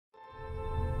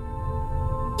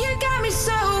You got me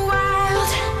so wild.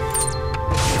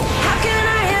 How can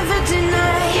I ever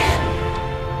deny?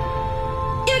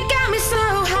 You got me so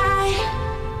high.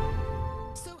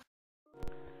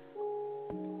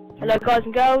 Hello guys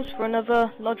and girls for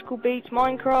another Logical Beats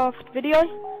Minecraft video.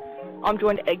 I'm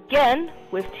joined again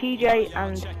with TJ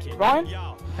and Ryan.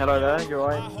 Hello there, you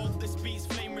alright?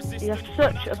 You have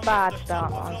such a bad start,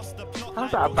 man.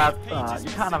 How's that a bad start? You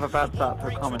can't have a bad start for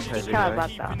a commentary You video. can't have a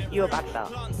bad start. You're a bad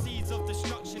start.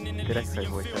 Good X-ray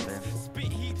voice earlier.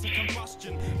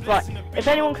 Right, if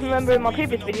anyone can remember in my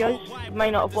previous videos, you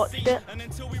may not have watched it,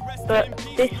 but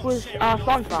this was our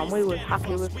slime farm. We were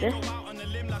happy with this. It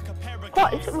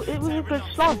was a good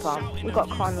slime farm. We got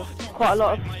quite a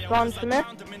lot of slimes from it,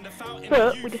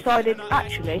 but we decided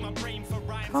actually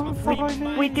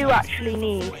we do actually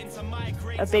need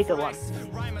a bigger one.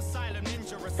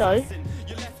 So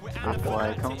Come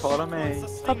follow me. a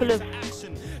couple of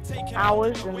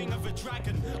hours and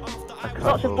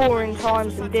lots of boring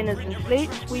times and dinners and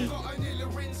sleeps, we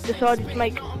decided to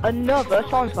make another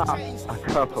slime farm. A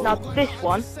couple. Now this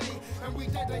one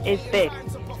is big.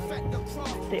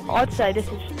 I'd say this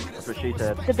is That's what she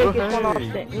said. the biggest one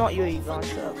I've seen. Not you guys,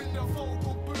 so.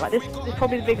 Right, this is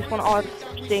probably the biggest one I've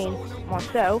seen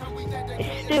myself.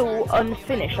 It's still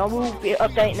unfinished. I will be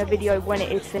updating a video when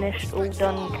it is finished, all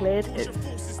done and cleared.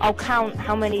 I'll count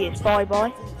how many it's by.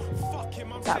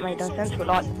 That made no sense, but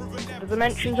like the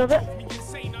dimensions of it.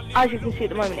 As you can see at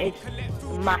the moment, it's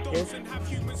massive.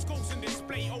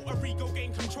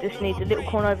 This needs a little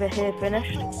corner over here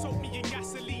finished.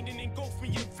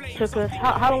 Took us,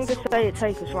 how long did it say it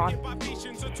take us, Ryan?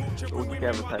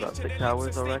 Altogether take about 6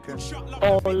 hours, I reckon.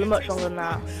 Oh, much longer than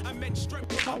that.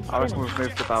 I reckon we've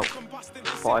moved about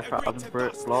 5,000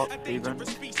 blocks even.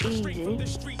 Easy. We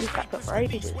stacked up for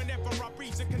ages. But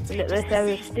look, this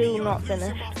area is still not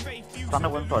finished. Stand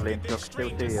at one side, Liam, so I can still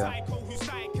see you.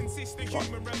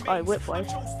 Oh, whip way.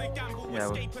 Yeah,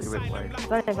 we'll see which way. I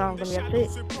don't think I'm going to be able to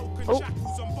see it. Oh.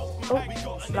 Oh.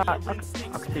 Like, I can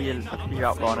see you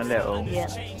outline a little. yeah.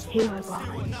 Here we go.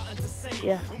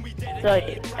 Yeah. So,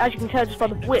 as you can tell just by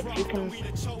the width, you can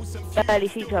barely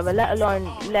see each other, let alone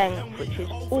length, which is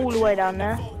all the way down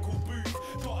there.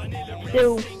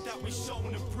 Still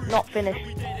not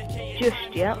finished just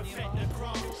yet.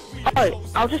 Oh,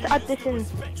 I'll just add this in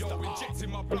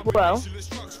as well. See,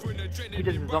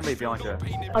 there's a zombie behind you.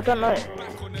 I don't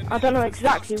know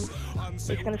exactly. It's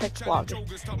going to take a while.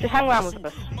 Just hang around with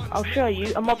us. I'll show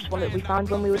you a mob spawn that we found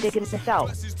when we were digging this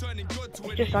out. It's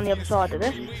just on the other side of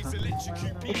this.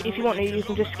 If you want to, you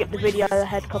can just skip the video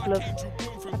ahead a couple of,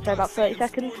 I'd say about 30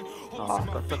 seconds. Oh, I've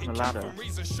got stuck on the ladder.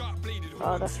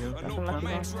 Oh, that's unlucky,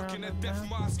 man.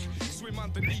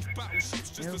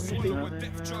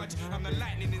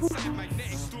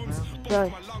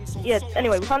 So, yeah,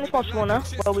 anyway, we found this mob spawner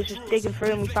while we were just digging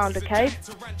through and we found a cave.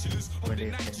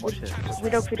 We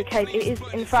dug through the cave. It is,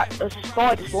 in fact, a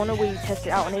spider spawner. We tested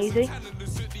it out on easy.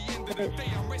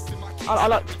 I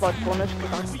like the spider spawners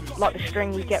because I like the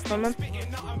string you get from them.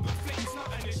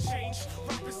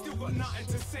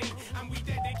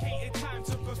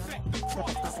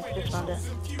 I just found it.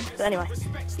 But anyway,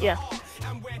 yeah.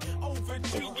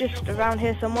 It's just around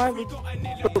here somewhere.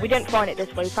 But we didn't find it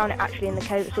this way. We found it actually in the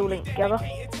cave. It's all linked together.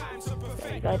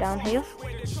 There you go, down here.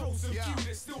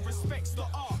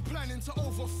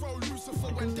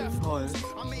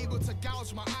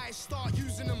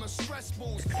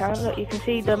 Karen, look, you can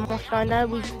see the moss down there.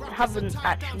 We haven't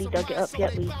actually dug it up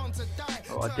yet. We I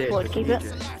did. thought to keep it.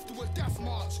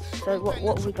 So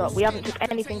what have we got? We haven't took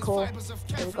anything core. So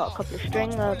we've got a couple of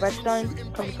string, redstone, a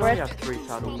couple of bread. We have 3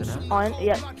 saddles in it. Iron,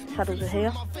 yeah, saddles are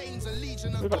here.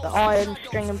 We've got the iron,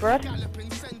 string and bread.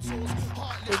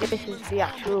 So this is the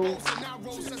actual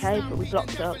cave, but we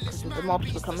blocked it up because the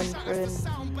mobs were coming through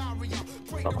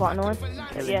and got quite annoying.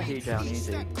 Yeah. Down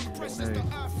easy.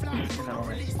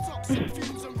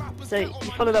 So you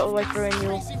follow that all the way through and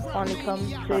you'll finally come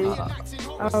to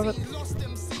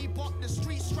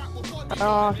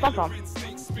slime farm.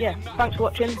 Yeah, thanks for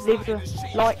watching. Leave a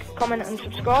like, comment and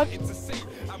subscribe.